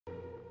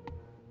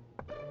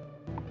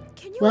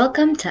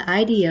Welcome to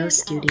IDEO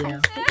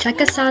Studio. Check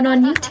us out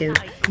on YouTube.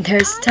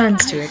 There's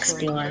tons to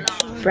explore.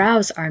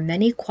 Browse our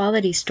many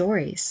quality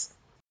stories.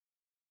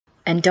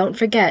 And don't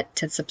forget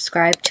to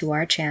subscribe to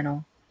our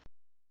channel.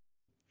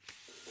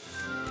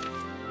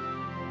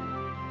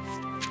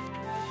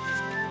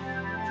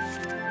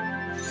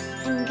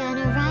 I'm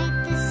gonna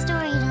write this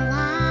story to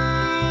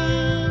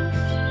life.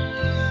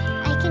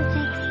 I can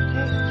fix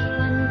this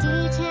one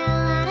detail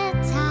at a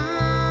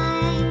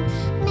time.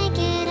 Make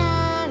it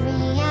a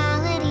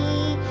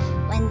reality.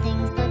 When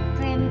things look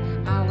grim,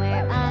 I'll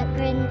wear a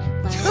grin.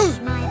 Flourish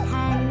my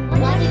pen.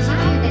 What did you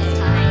do this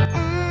time?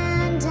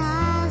 And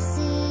I'll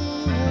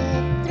see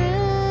it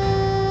through.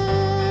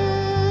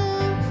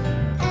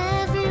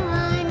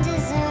 Everyone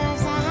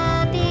deserves a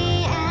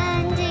happy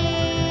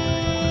ending.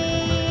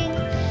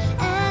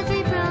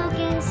 Every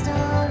broken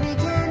story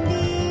can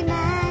be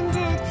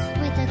mended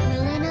with a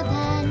quill and a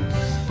pen.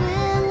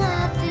 We'll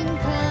laugh and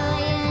cry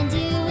and do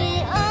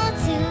it all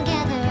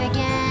together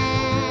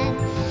again.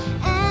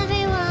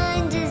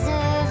 Everyone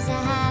deserves a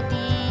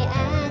happy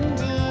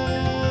ending.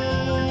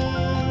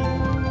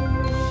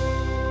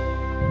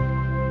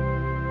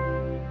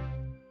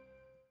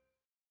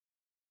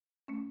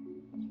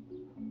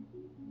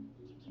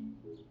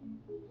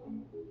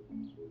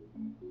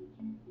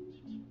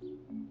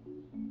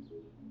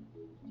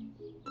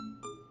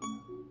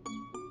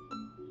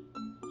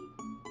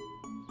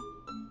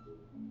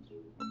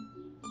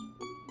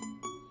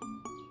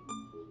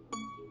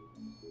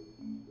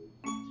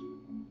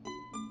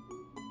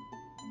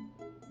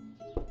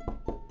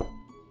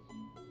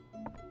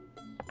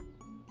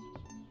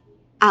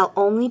 I'll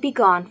only be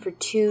gone for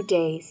 2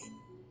 days.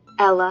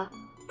 Ella,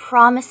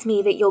 promise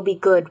me that you'll be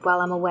good while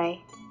I'm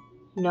away.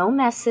 No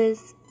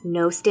messes,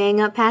 no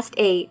staying up past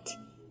 8,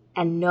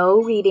 and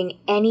no reading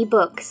any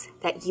books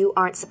that you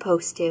aren't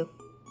supposed to.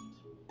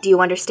 Do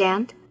you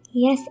understand?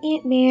 Yes,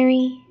 Aunt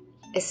Mary.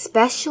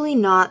 Especially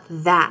not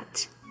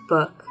that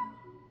book.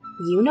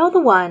 You know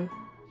the one.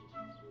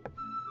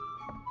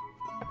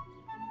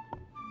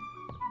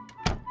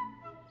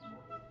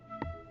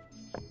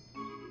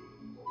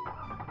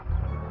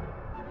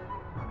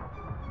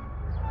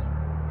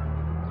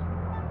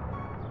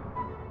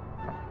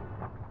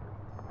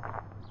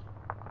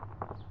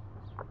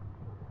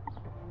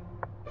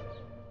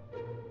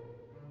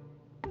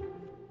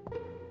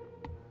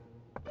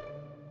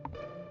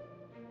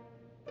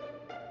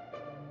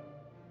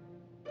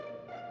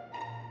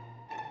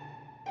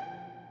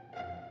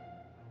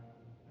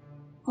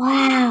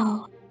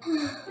 Wow.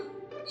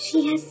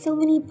 She has so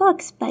many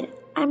books, but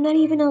I'm not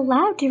even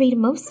allowed to read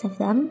most of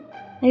them.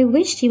 I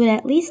wish she would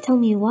at least tell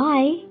me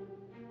why.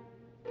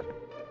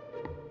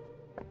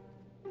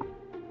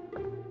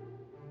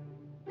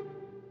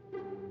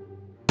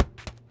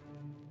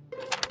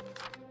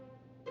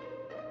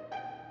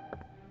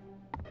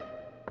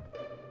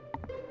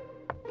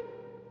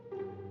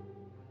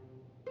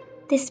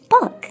 This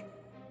book?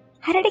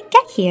 How did it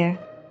get here?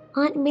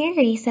 Aunt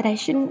Mary said I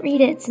shouldn't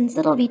read it since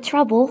it'll be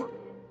trouble.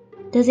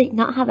 Does it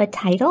not have a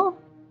title?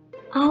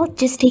 I'll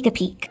just take a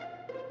peek.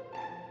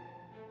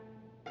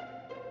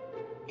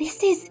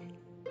 This is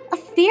a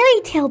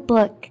fairy tale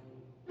book.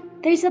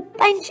 There's a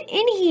bunch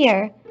in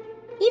here.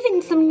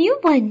 Even some new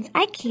ones.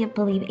 I can't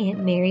believe Aunt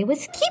Mary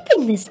was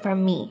keeping this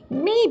from me.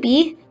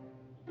 Maybe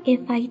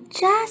if I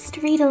just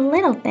read a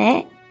little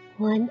bit.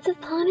 Once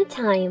upon a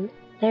time,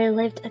 there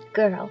lived a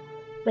girl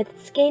with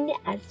skin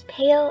as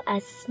pale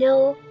as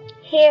snow,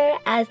 hair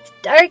as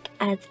dark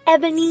as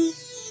ebony.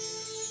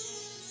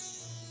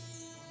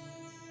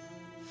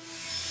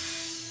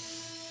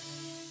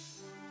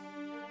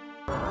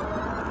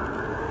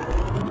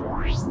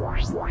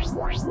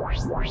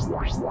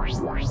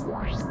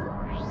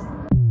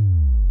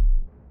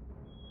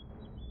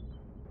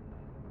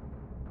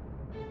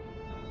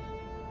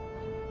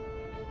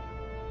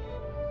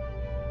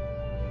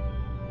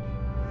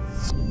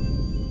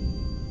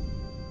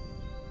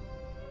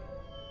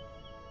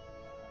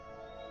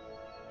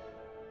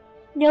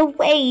 No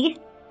way!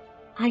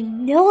 I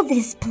know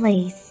this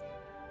place.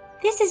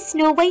 This is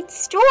Snow White's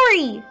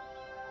story.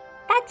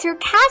 That's her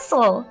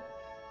castle.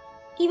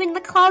 Even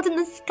the clouds in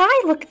the sky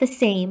look the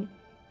same.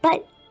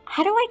 But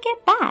how do I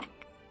get back?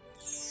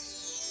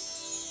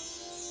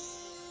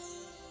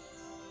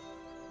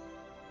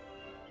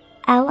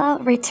 Ella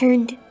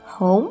returned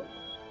home?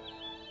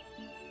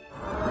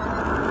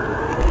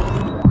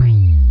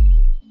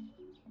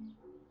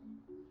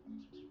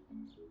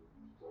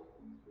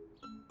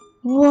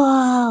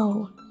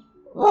 Whoa!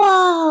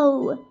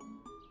 Whoa!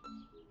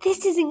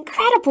 This is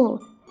incredible!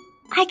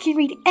 I can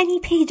read any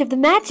page of the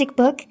magic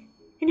book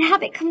and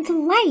have it come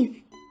to life.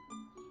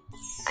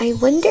 I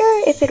wonder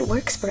if it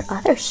works for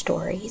other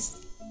stories.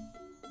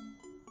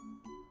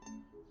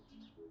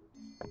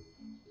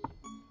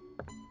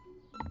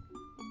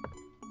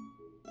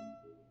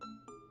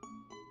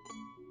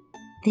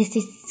 This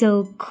is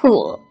so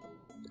cool.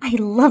 I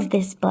love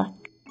this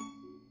book.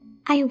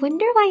 I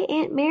wonder why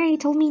Aunt Mary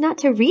told me not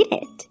to read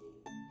it.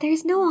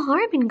 There's no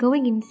harm in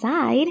going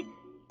inside.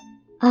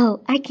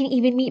 Oh, I can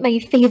even meet my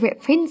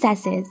favorite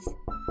princesses.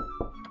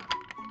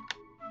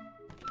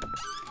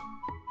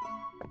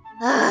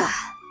 Ugh,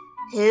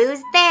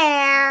 who's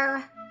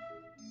there?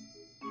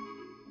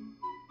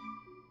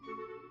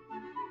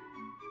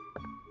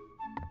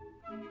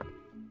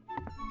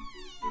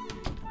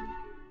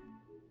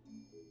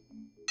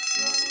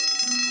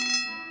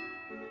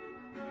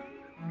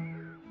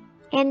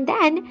 And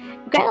then,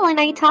 Gretel and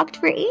I talked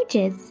for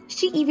ages.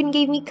 She even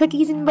gave me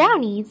cookies and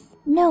brownies.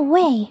 No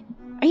way.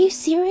 Are you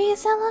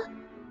serious, Ella?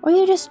 Or are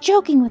you just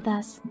joking with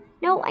us?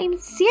 No, I'm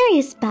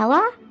serious,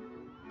 Bella.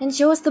 And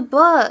show us the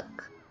book.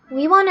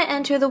 We want to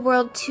enter the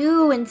world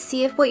too and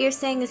see if what you're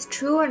saying is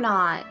true or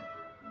not.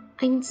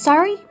 I'm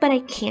sorry, but I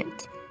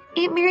can't.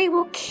 Aunt Mary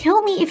will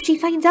kill me if she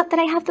finds out that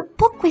I have the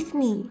book with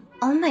me.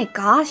 Oh my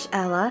gosh,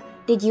 Ella.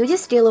 Did you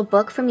just steal a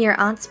book from your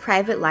aunt's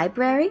private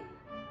library?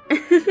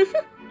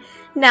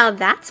 Now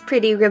that's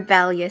pretty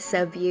rebellious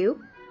of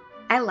you.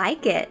 I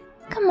like it.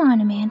 Come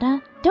on,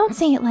 Amanda. Don't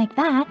say it like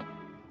that.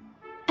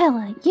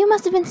 Ella, you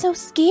must have been so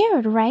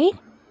scared, right?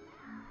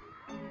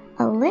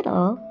 A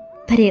little,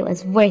 but it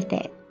was worth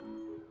it.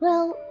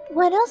 Well,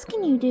 what else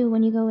can you do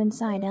when you go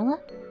inside, Ella?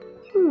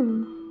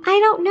 I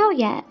don't know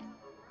yet.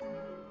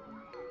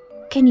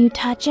 Can you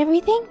touch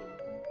everything?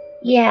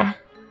 Yeah.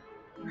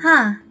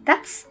 Huh,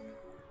 that's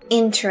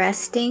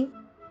interesting.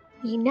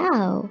 You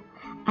know,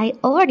 I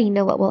already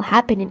know what will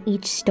happen in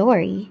each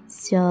story,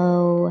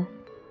 so...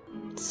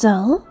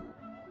 So?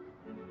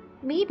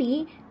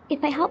 Maybe,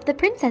 if I help the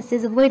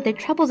princesses avoid their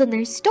troubles in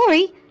their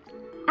story,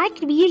 I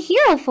could be a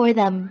hero for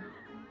them.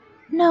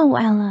 No,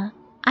 Ella.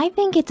 I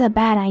think it's a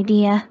bad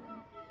idea.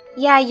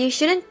 Yeah, you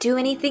shouldn't do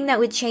anything that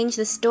would change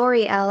the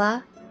story,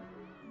 Ella.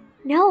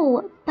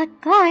 No, but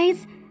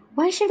guys,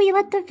 why should we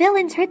let the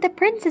villains hurt the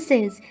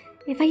princesses?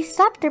 If I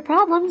stop their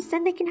problems,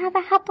 then they can have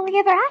a happily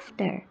ever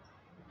after.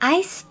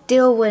 I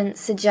still wouldn't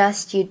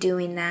suggest you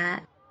doing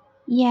that.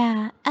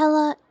 Yeah,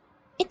 Ella,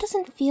 it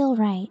doesn't feel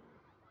right.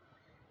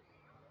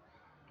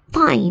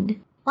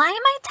 Fine. Why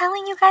am I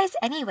telling you guys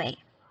anyway?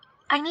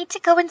 I need to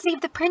go and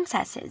save the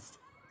princesses.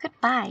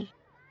 Goodbye.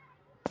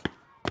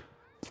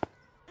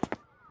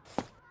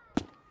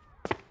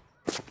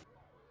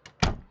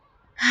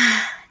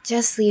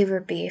 Just leave her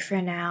be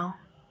for now.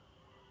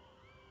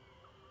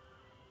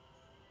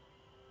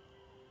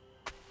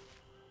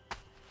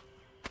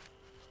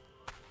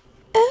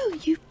 Oh,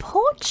 you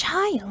poor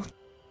child.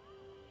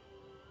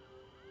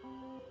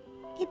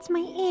 It's my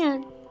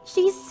aunt.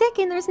 She's sick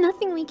and there's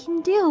nothing we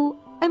can do.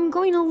 I'm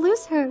going to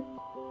lose her.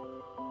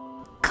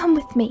 Come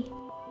with me.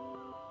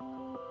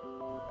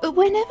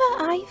 Whenever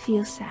I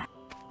feel sad,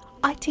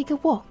 I take a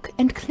walk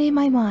and clear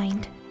my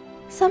mind.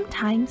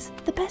 Sometimes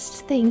the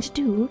best thing to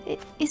do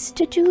is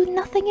to do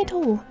nothing at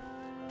all.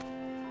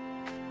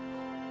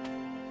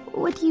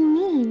 What do you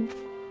mean?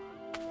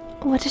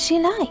 What is she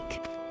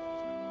like?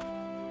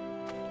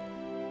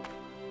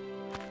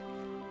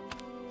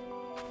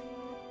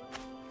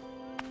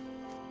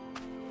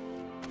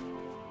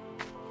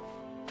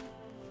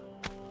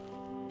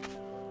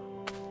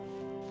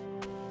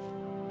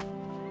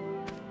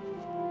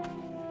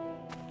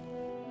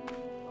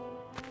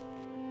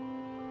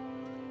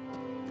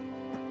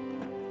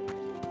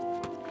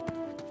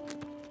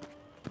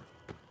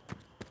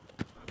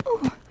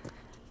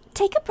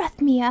 Take a breath,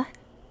 Mia,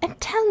 and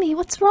tell me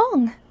what's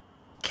wrong.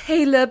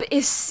 Caleb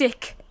is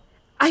sick.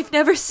 I've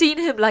never seen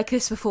him like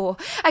this before.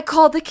 I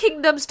called the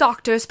kingdom's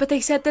doctors, but they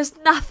said there's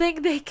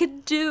nothing they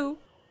can do.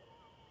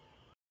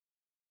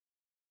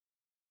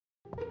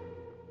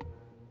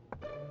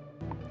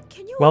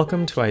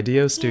 Welcome to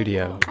IDEO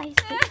Studio.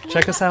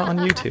 Check us out on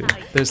YouTube.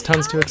 There's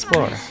tons to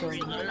explore.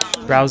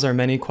 Browse our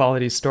many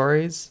quality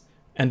stories,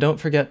 and don't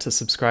forget to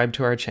subscribe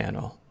to our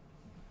channel.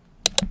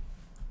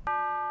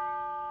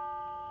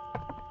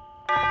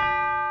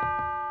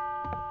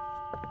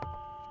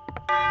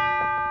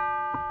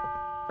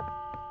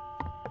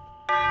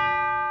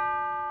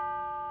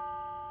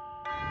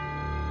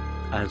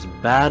 As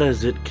bad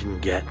as it can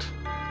get.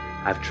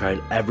 I've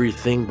tried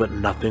everything, but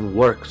nothing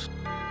works.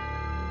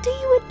 Do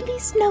you at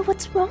least know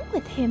what's wrong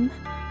with him?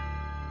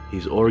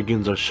 His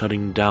organs are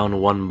shutting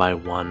down one by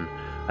one.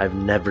 I've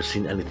never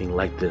seen anything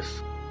like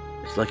this.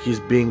 It's like he's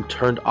being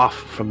turned off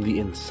from the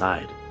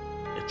inside.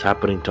 It's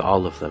happening to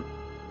all of them.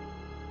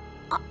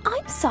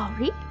 I'm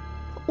sorry.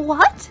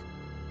 What?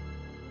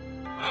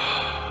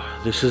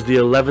 This is the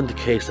 11th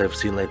case I've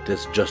seen like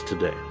this just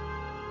today.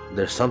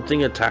 There's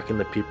something attacking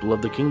the people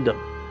of the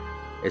kingdom.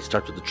 It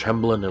starts with a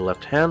tremble in their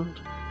left hand,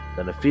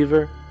 then a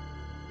fever.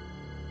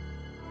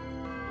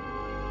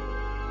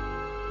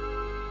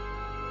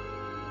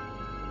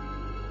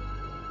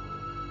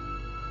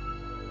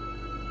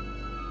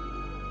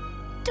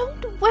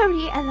 Don't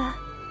worry, Ella.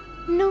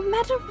 No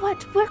matter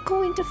what, we're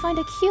going to find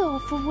a cure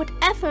for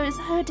whatever is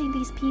hurting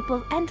these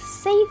people and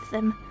save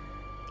them.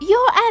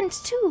 Your aunt,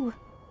 too.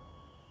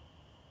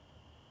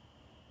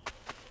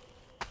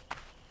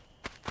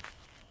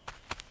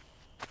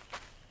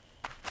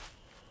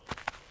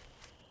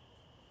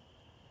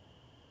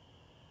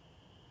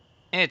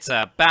 It's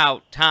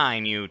about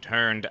time you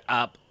turned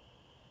up.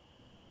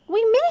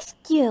 We missed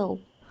you.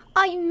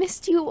 I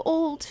missed you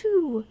all,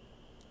 too.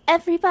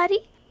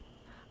 Everybody,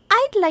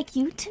 I'd like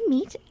you to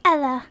meet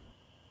Ella.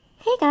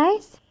 Hey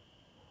guys.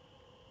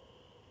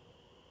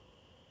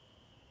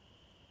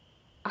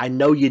 I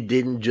know you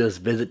didn't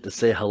just visit to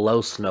say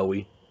hello,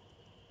 Snowy.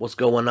 What's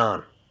going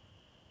on?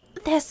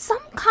 There's some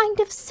kind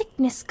of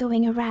sickness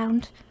going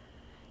around.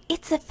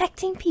 It's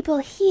affecting people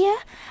here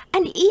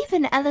and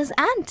even Ella's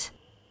aunt.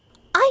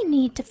 I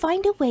need to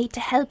find a way to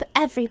help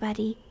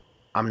everybody.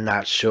 I'm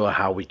not sure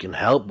how we can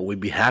help, but we'd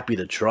be happy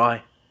to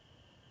try.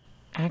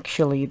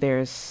 Actually,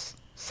 there's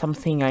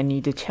something I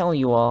need to tell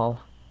you all.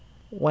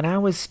 When I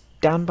was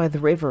down by the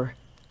river,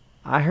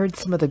 I heard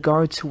some of the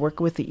guards who work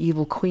with the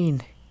evil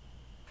queen.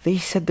 They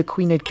said the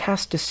queen had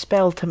cast a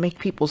spell to make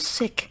people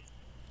sick.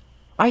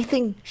 I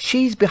think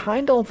she's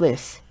behind all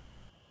this.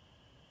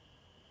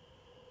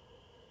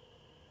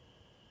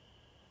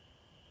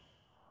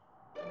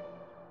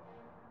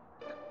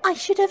 I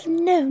should have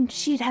known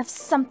she'd have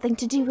something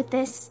to do with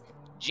this.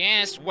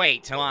 Just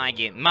wait till I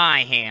get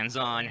my hands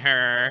on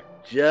her.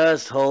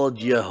 Just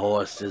hold your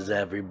horses,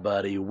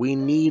 everybody. We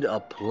need a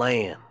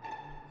plan.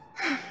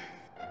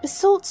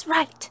 Isolde's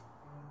right.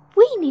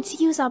 We need to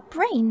use our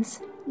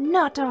brains,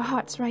 not our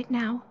hearts right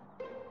now.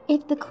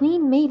 If the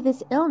queen made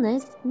this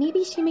illness,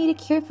 maybe she made a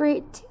cure for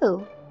it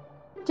too.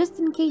 Just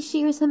in case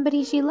she or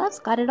somebody she loves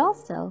got it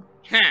also.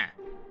 Huh.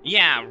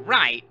 Yeah,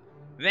 right.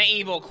 The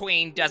evil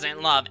queen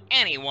doesn't love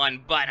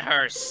anyone but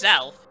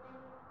herself.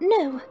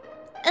 No,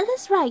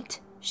 Ella's right.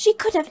 She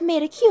could have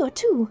made a cure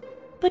too.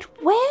 But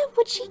where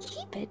would she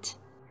keep it?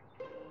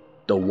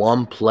 The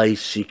one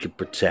place she could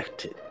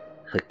protect it.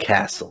 Her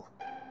castle.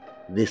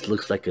 This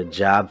looks like a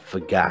job for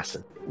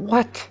Gossen.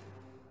 What?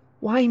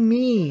 Why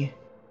me?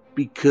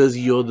 Because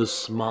you're the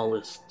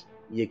smallest.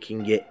 You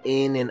can get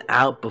in and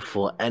out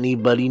before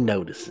anybody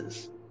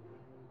notices.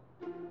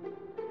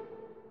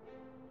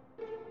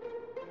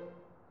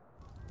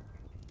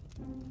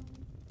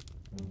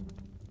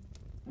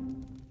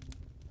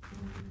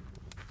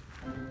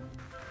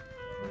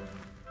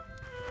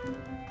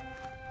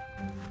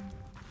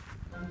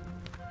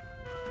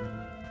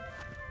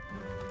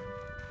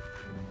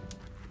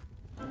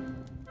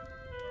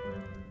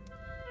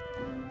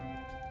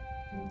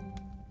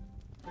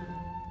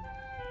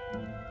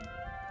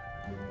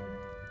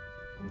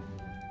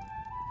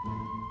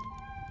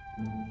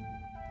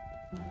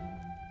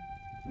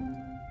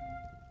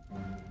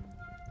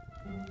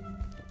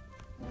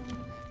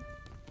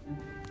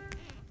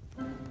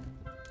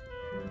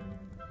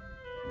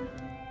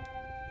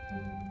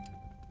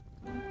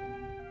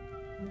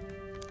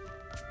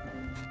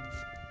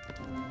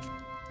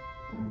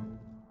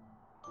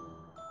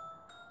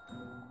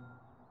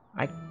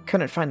 I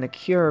couldn't find the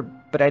cure,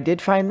 but I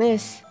did find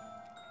this.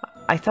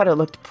 I thought it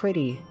looked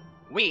pretty.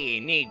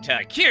 We need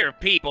to cure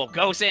people,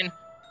 Gosen,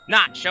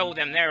 not show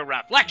them their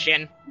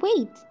reflection.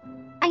 Wait,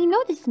 I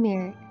know this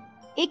mirror.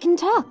 It can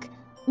talk.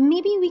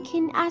 Maybe we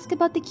can ask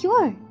about the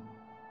cure.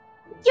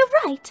 You're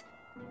right.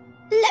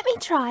 Let me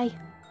try.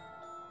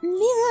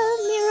 Mirror,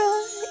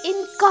 mirror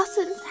in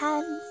Gossen's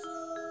hands,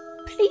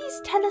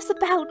 please tell us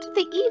about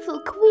the evil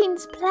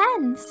queen's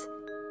plans.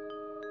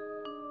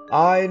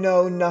 I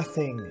know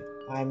nothing.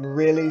 I'm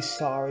really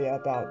sorry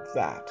about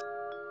that.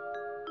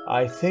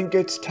 I think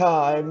it's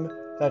time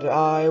that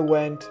I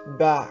went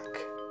back.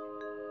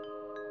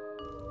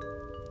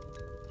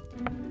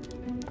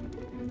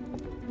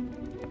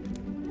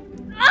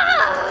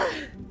 Ah!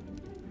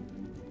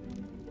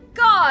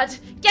 God,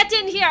 get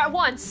in here at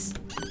once!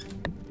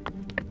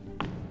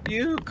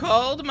 You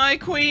called, my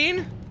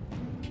queen?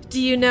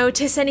 Do you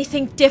notice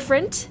anything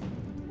different?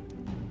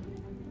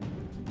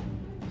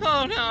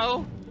 Oh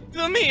no,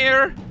 the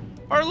mirror!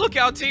 Our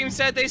lookout team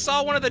said they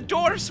saw one of the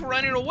dwarfs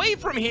running away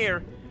from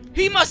here.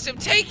 He must have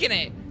taken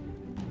it.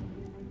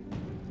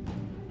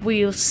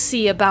 We'll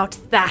see about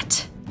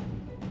that.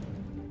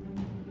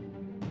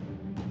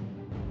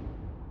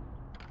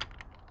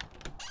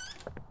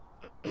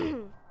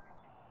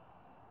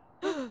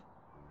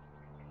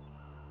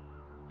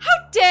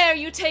 How dare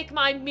you take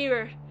my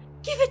mirror?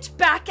 Give it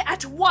back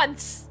at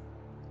once!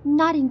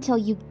 Not until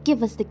you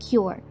give us the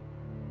cure.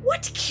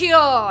 What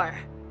cure?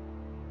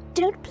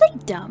 Don't play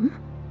dumb.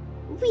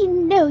 We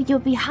know you're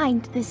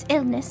behind this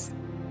illness.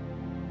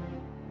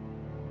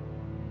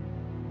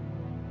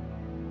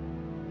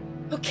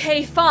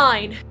 Okay,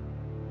 fine.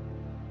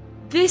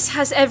 This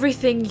has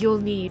everything you'll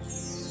need.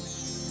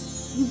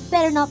 You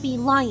better not be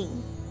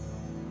lying.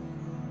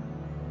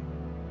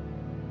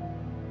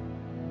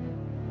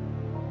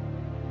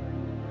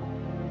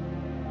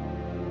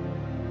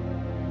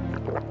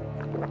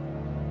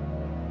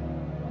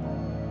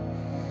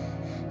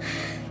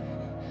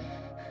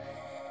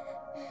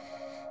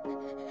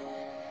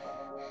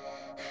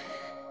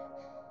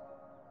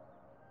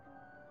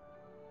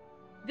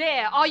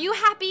 There, are you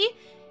happy?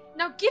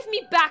 Now give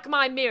me back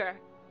my mirror.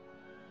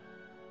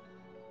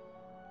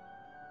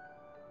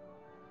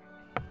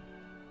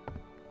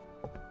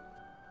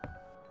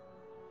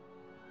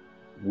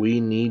 We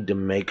need to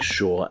make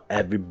sure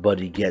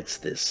everybody gets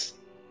this.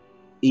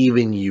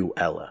 Even you,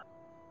 Ella.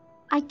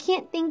 I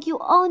can't thank you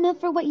all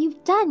enough for what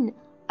you've done.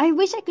 I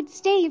wish I could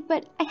stay,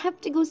 but I have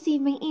to go see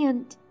my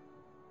aunt.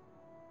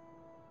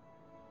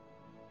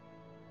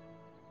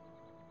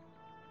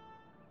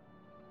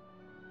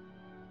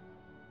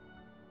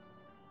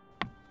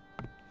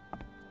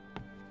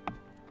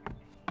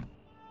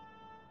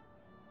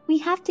 We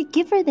have to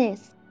give her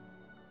this.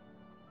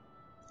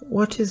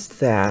 What is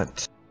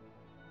that?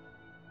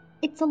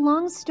 It's a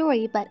long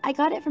story, but I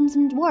got it from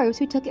some dwarves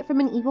who took it from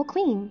an evil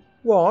queen.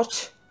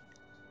 What?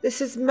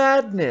 This is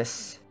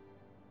madness.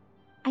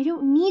 I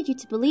don't need you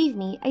to believe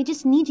me. I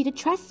just need you to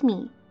trust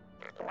me.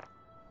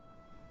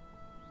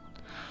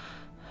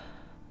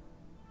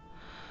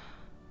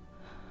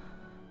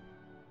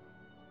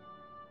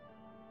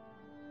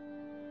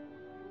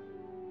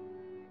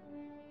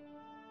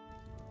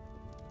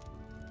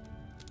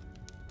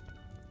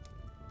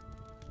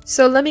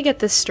 So let me get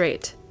this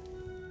straight.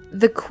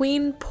 The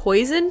queen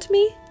poisoned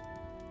me?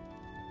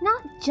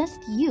 Not just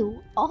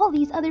you, all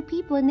these other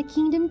people in the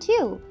kingdom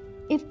too.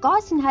 If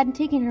Gossin hadn't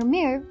taken her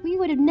mirror, we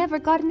would have never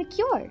gotten a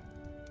cure.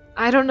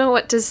 I don't know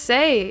what to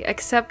say,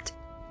 except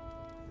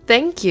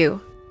thank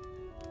you.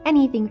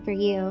 Anything for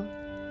you.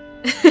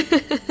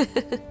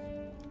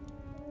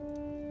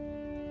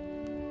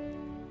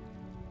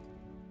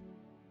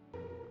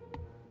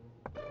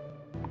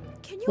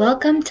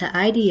 Welcome to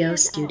IDEO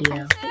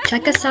Studio.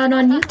 Check us out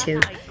on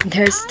YouTube.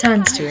 There's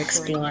tons to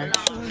explore.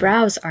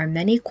 Browse our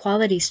many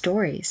quality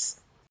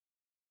stories.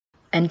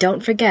 And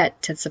don't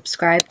forget to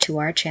subscribe to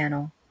our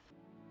channel.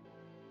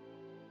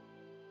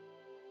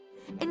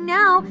 And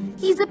now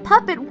he's a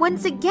puppet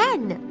once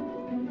again.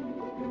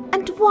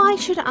 And why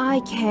should I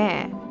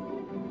care?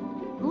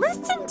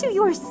 Listen to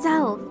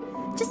yourself.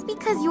 Just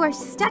because you are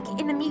stuck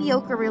in a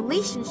mediocre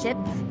relationship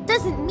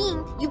doesn't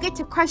mean you get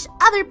to crush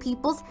other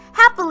people's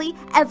happily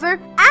ever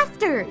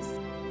afters.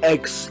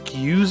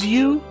 Excuse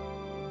you?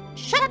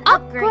 Shut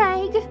up,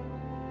 Greg.